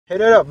Hit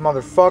it up,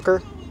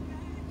 motherfucker.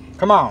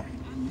 Come on.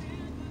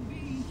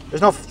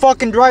 There's no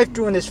fucking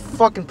drive-thru in this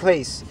fucking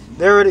place.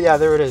 There it is. Yeah,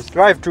 there it is.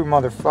 Drive-thru,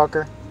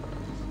 motherfucker.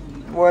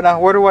 Where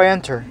do I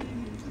enter?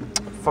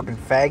 Fucking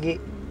faggot.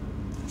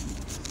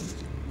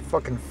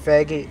 Fucking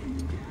faggot.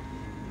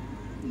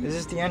 Is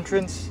this the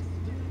entrance?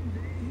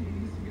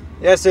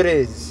 Yes, it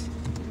is.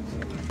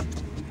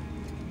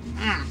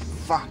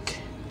 Fuck.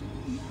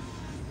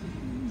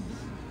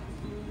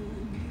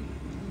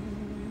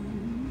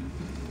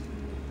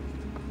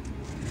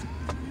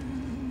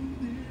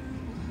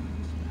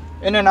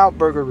 In-N-Out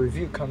Burger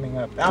review coming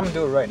up. I'm gonna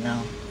do it right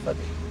now. Fuck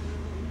it.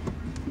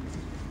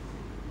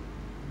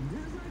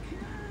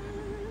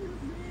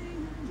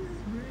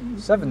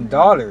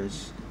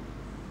 $7.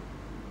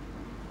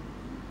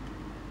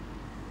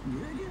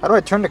 How do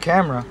I turn the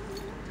camera?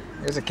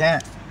 I guess I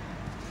can't.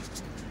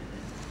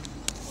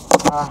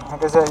 I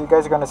guess you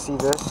guys are gonna see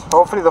this.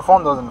 Hopefully the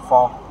phone doesn't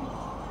fall.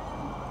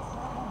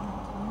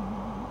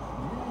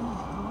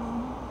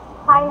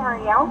 Hi, how are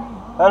you?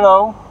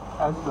 Hello.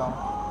 How's it going?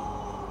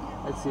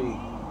 Let's see.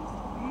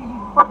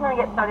 What can we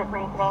get started for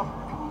you today?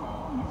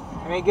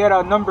 Let me get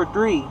a number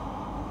 3.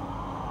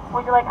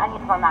 Would you like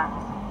onions on that?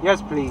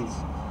 Yes, please.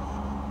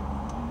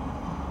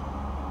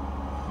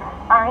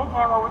 Alright,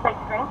 and what would you like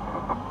to drink?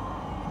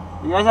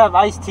 You guys have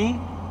iced tea?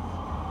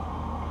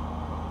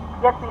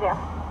 Yes, we do.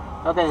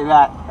 Okay,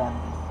 that then.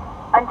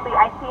 Unsweet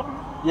iced tea?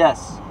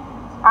 Yes.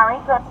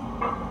 Alright, so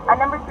a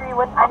number 3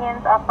 with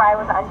onions, a fry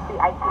with unsweet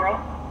iced tea,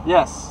 right?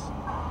 Yes.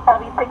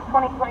 That'll be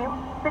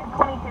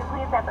 622,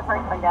 please, at the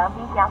first window.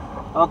 Thank you.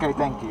 Okay,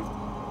 thank you.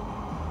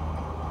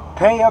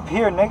 Pay up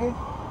here, nigga.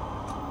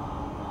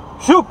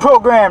 Shoot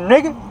program,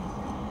 nigga.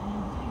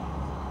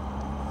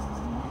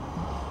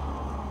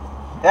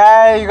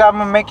 Yeah, I'm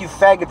gonna make you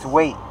faggots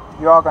wait.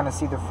 You're all gonna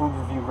see the food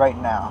review right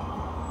now.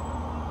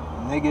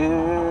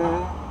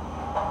 Nigga.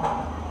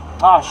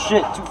 Ah,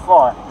 shit, too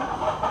far.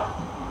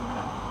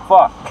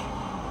 Fuck.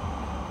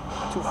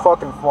 Too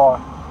fucking far.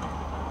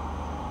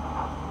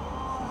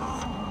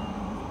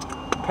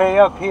 Pay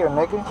up here,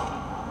 nigga.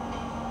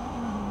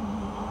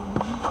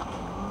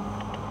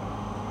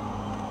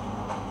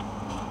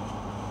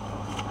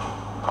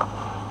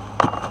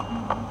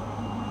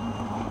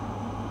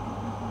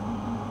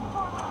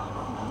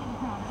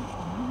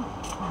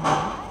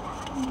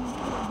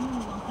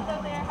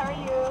 Hello there, how are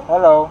you?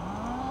 Hello.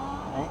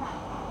 Hey.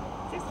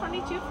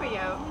 622 for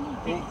you.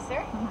 Thank you,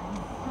 sir.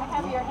 I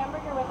have your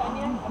hamburger with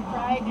onion, a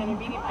fry, and a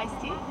medium iced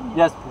tea.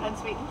 Yes, please.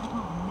 Unsweetened.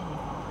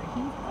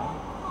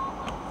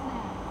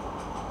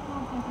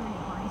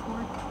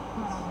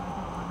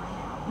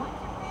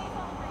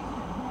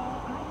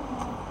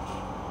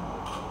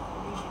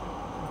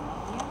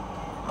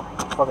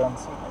 Fuck it,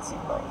 let's see,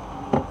 bro.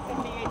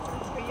 78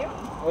 cents for you.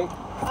 Wait,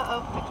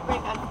 Uh-oh, put your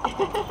break on.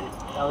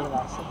 that was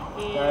nice.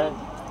 And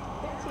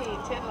 13,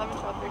 10, 11,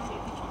 12,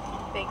 13.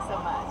 Thanks so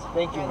much.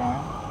 Thank you, Enjoy man.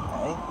 that.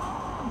 Hey.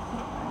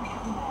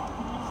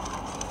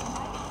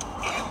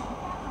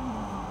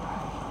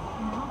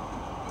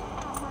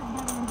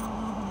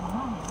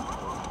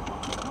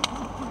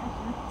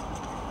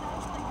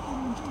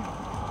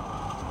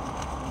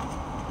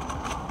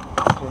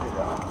 Put it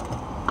on.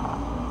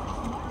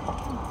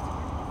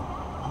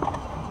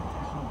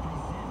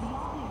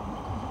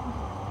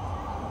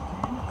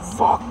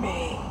 Fuck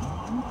me.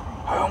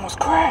 I almost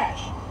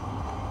crashed.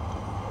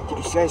 Did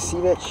you guys see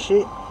that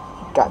shit?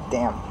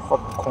 Goddamn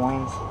fucking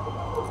coins.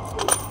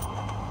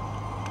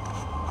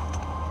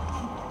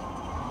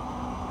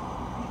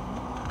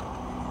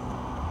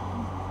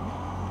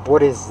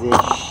 What is this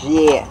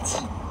shit?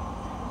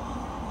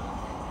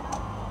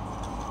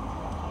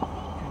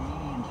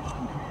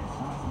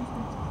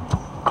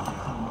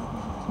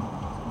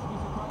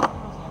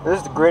 This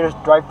is the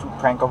greatest drive-thru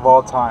prank of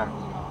all time.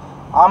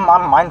 I'm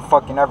mind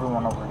fucking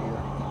everyone over here.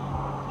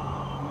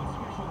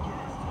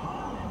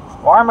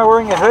 Why am I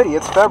wearing a hoodie?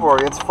 It's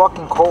February. It's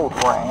fucking cold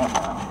where I am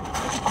now.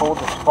 It's cold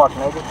as fuck,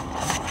 nigga.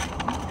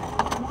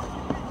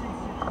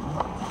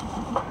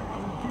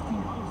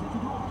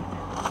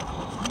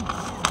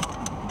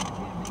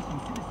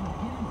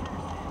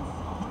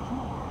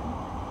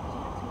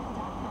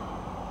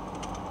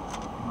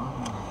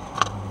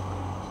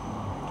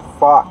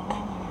 Fuck.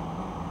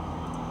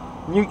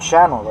 New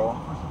channel though.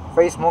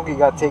 Face Monkey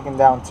got taken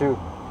down too.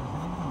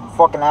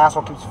 Fucking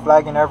asshole keeps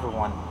flagging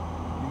everyone.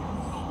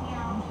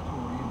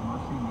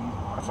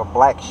 That's a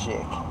black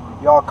chick.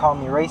 Y'all call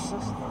me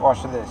racist?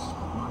 Watch this.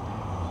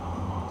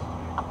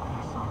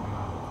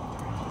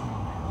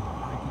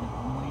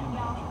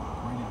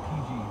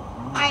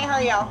 Hi, how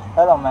are y'all?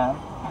 Hello, man.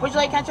 Would you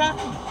like ketchup?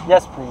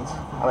 Yes, please.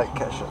 I like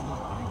ketchup.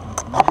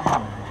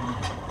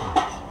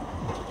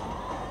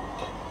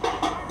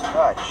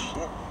 God,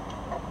 shit.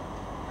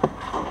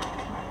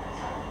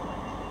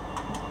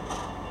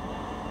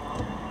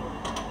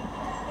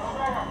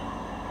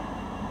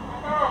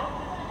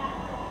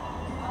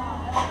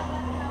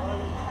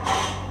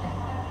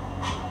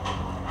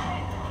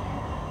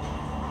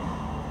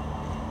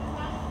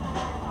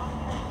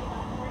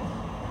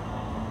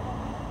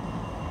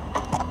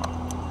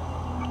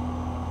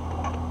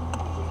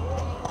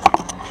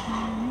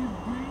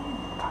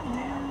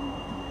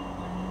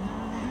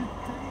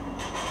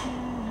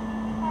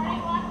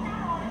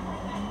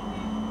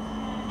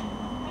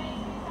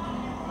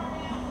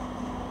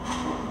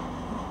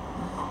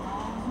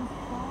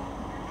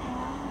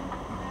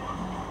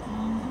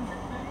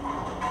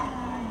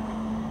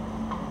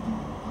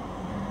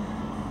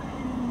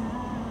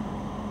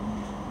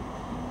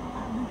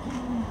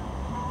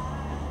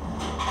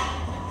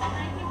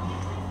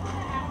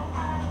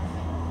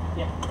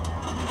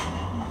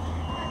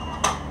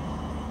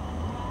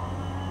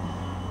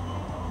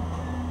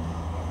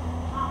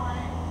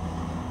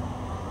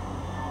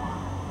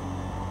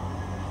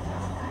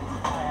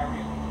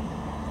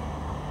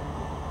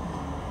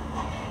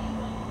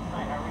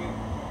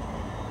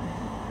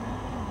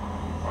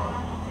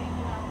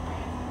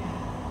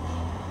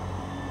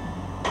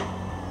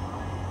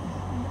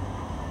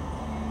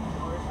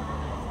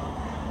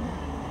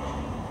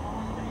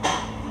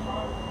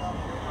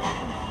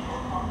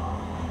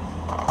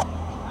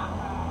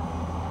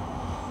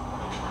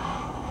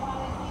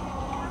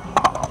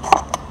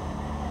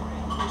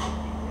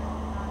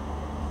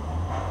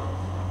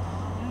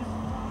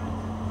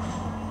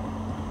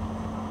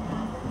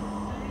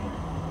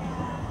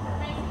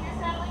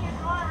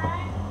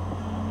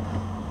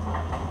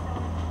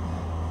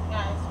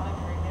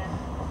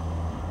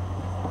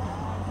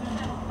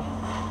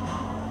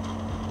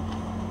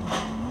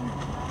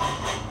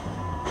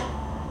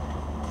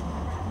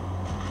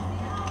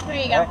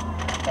 you go.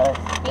 Alright.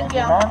 Thank you.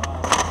 Man.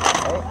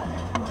 Alright.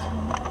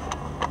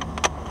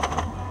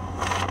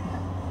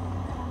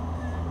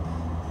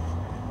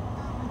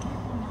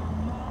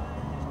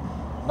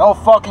 No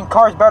fucking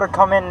cars better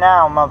come in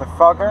now,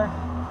 motherfucker.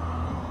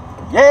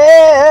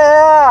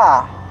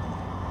 Yeah!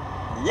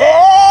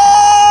 Yeah!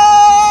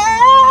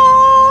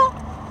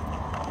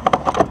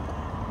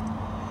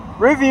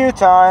 Review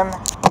time.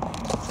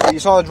 You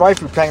saw the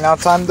drive-thru plank now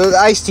time. The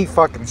iced tea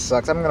fucking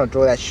sucks. I'm gonna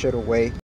throw that shit away.